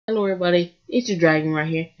everybody, it's your Dragon right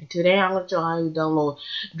here, and today I'm going to show how you download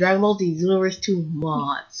Dragon Ball Z Xenoverse 2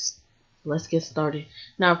 mods. Let's get started.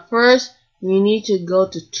 Now first, you need to go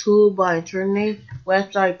to Toolbar Internet,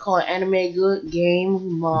 website called Anime Good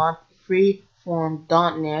Game Mod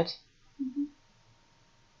Freeform.net.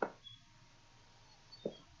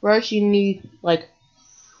 First, you need like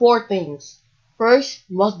 4 things. First,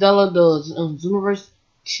 you must download the Xenoverse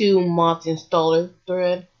 2 mods installer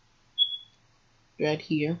thread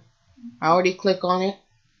here. I already click on it.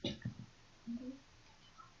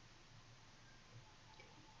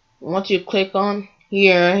 Once you click on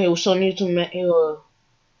here, it will show you to it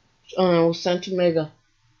will send to Mega.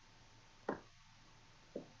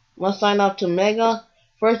 Once sign up to Mega,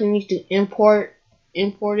 first you need to import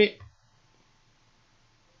it.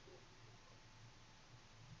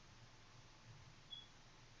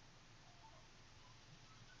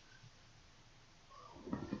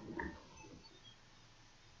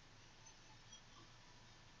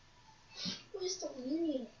 Where's the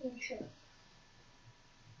Union intro?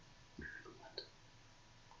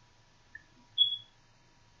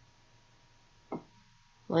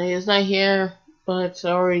 Like, it's not here, but I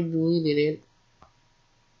already deleted it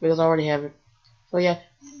because I already have it. So yeah,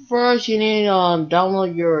 first you need to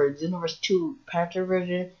download your Xenoverse 2 patcher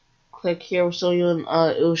version. Click here, will show you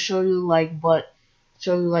it will show you like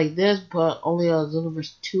this, but only a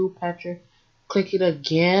Xenoverse 2 patcher. Click it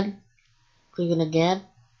again.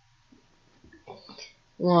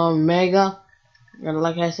 Mega, and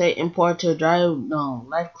like I say, import to drive. No,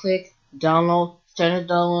 left click, download, standard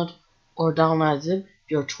download, or download zip,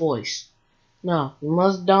 your choice. Now you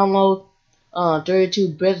must download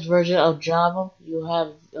 32-bit version of Java. You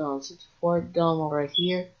have 64 download right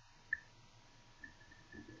here.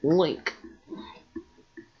 Link.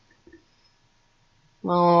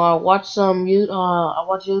 I watched YouTube.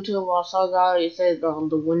 I saw a guy. It said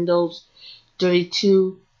the Windows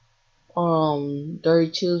 32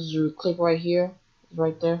 you click right here,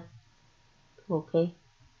 right there. Okay,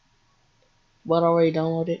 but I already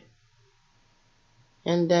downloaded.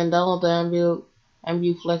 And then download the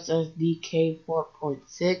AmbuFlex SDK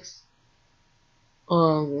 4.6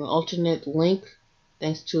 alternate link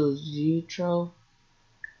thanks to Zetro.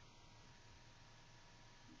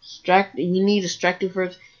 You need extract it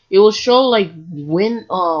first. It will show like when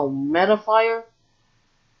Metafire,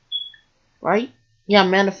 right? Yeah,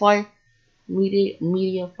 Metafire.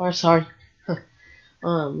 Mediafire, sorry.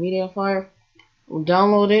 Mediafire.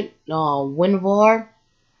 Download it. WinVar.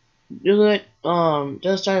 Do it.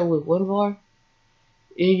 Just start with WinVar.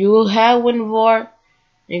 If you will have WinVar,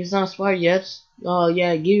 it's not expired yet.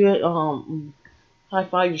 Yeah, give it high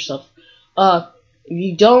five yourself. If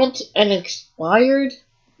you don't and expired,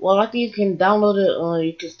 well, I think you can download it.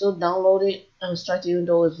 You can still download it and start even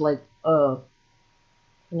though it's like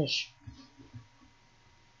finish.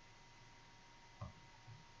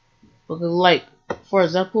 Because like, for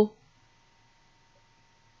example,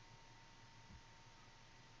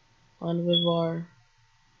 on WinVar.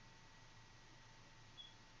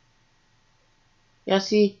 Yeah,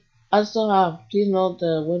 see, I still have. Please note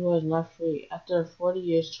the WinVar is not free. After 40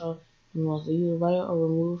 years trial, you must either buy it or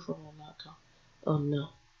remove it from your account. Oh no.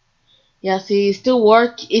 Yeah, see, it still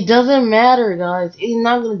works. It doesn't matter, guys. It's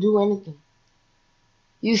not gonna do anything.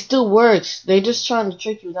 It still works. They're just trying to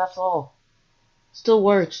trick you. That's all. Still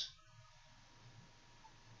works.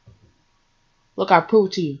 Look, I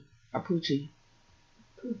proved to you.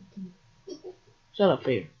 Shut up,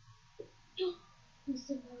 Fair.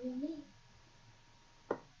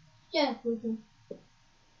 Yeah,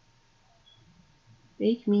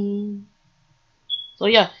 Make me. So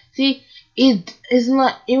yeah, see, it is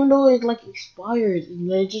not, even though it's like expired,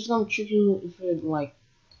 they're just gonna trick you if it like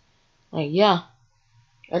yeah.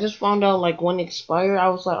 I just found out like when it expired, I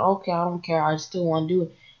was like, okay, I don't care, I still want to do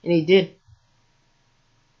it, and it did.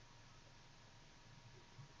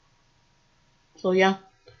 So yeah.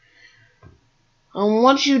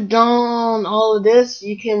 Once you done all of this,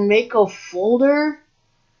 you can make a folder.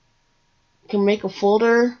 Can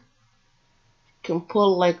put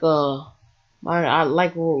like I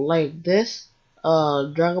like this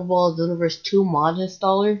Dragon Ball Xenoverse 2 mod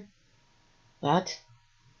installer, that,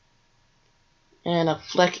 and a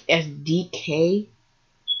Flex SDK,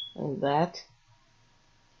 and that.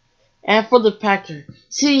 And for the patcher,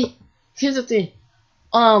 see, here's the thing,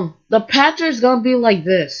 the patcher is gonna be like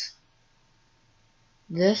this,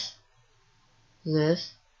 and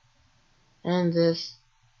this,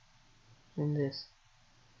 and this.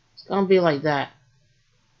 It's gonna be like that.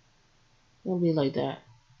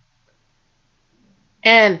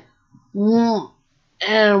 And when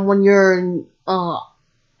you're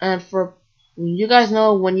and for You guys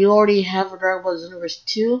know when you already have a Dragon Ball Xenoverse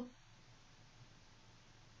 2,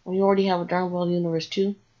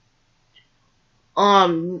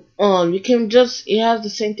 you can just, it has the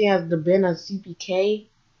same thing as the bin as CPK,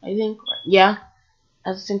 I think. Yeah, it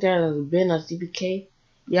has the same thing as the bin as CPK.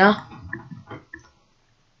 Yeah.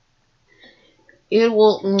 It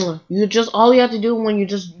will, you just, all you have to do when you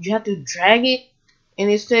have to drag it,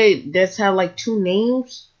 and it say that's have like two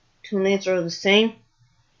names are the same.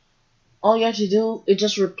 All you have to do is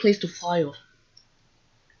just replace the file.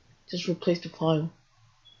 Just replace the file.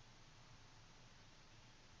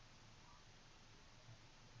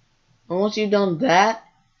 And once you've done that,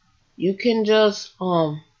 you can just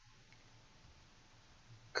go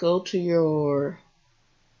to your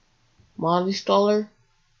mod installer.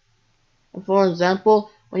 And for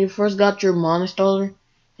example, when you first got your mod installer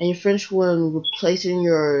and you finish when replacing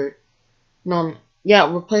your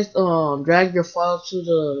drag your file to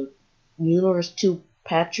the Universe 2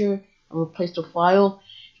 patcher and replace the file.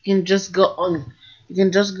 You can just go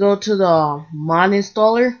to the mod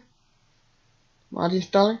installer.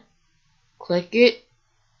 Click it,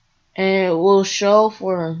 and it will show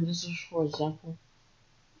for this is for example.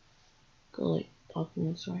 Go like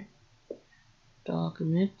documents, right?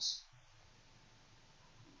 Documents.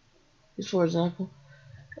 This for example,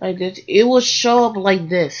 like this. It will show up like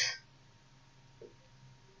this.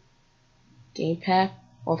 Gamepad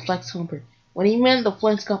or Flex Comfort. When you meant the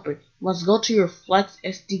Flex Comfort, you must go to your Flex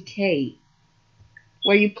SDK,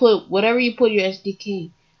 where you put whatever you put your SDK.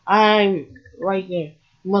 I'm right there.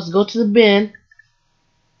 You must go to the bin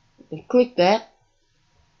and click that.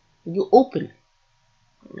 And you open it.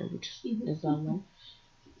 Let me just is that one.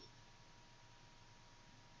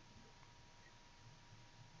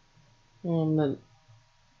 And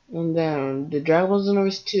then the Dragon Ball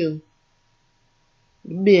Xenoverse 2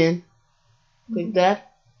 bin. Click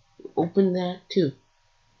that. Open that too.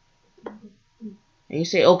 And you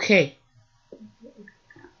say okay.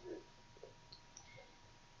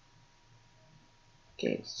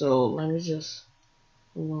 Okay, so let me just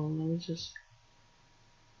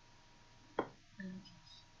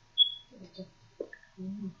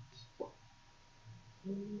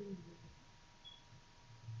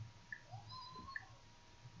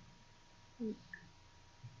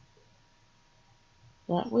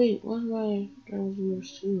wait, what's my Dragon Ball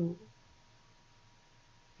Xenoverse 2?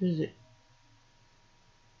 Where is it?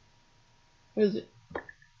 Where is it?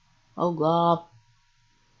 Oh god.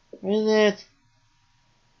 Where is it?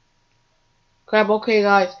 Crap, okay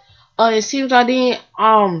guys. It seems I didn't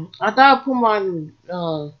I thought I put my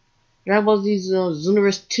Dragon Ball Z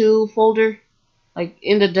Xenoverse 2 folder like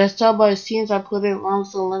in the desktop, but it seems I put it wrong,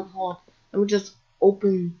 so let me just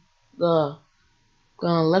open the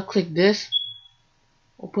left click this.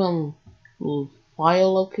 Open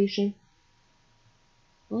file location.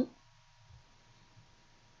 What?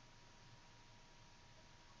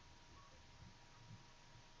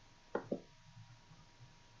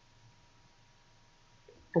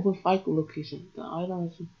 Open file location. The item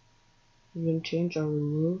has been changed or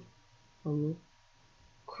removed.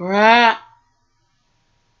 Crap!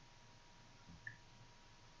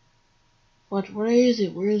 What? Where is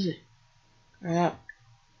it? Where is it? Crap!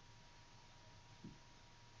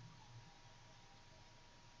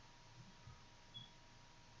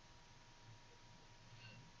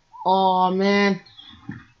 Oh man!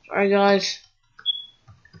 Sorry guys.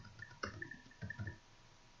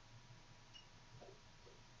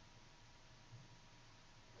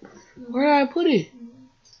 Where did I put it?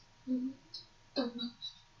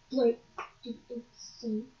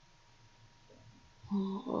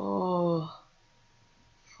 Oh,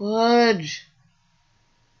 fudge.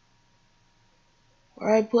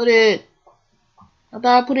 Where I put it? I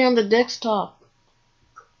thought I put it on the desktop.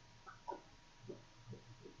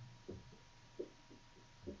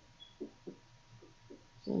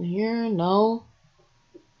 It's in here? No.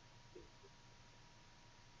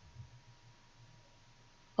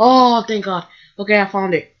 Oh, thank God. Okay, I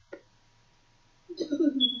found it.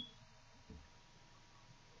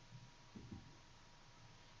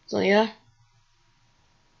 So yeah.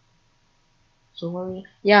 So where?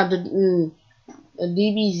 Yeah, the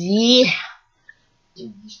DBZ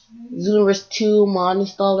Xenoverse 2 mod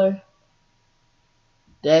installer.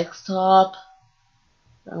 Desktop.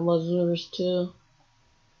 That was Xenoverse 2.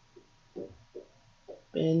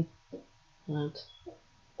 Been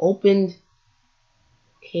opened.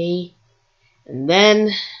 Okay. And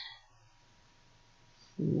then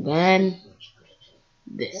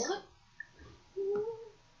this.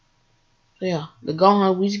 So yeah, the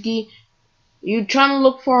Gohan Whiskey. You're trying to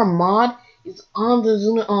look for a mod. It's on the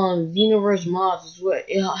Xenoverse mods. It's where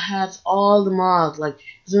it has all the mods, like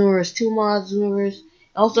Xenoverse 2 mods, Xenoverse.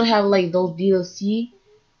 It also have like those DLC.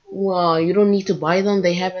 Well, you don't need to buy them.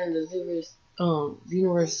 They have it in the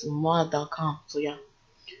Xenoverse mod.com. So yeah.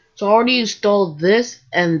 So I already installed this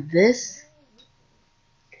and this.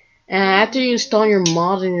 And after you install your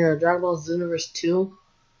mods in your Dragon Ball Xenoverse 2,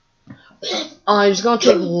 it's gonna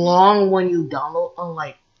take long when you download,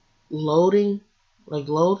 like load.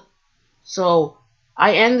 So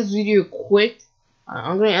I end this video quick.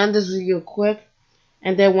 I'm gonna end this video quick,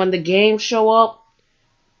 and then when the games show up,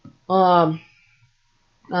 I'll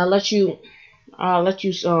let you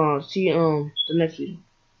see the next video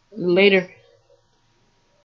later.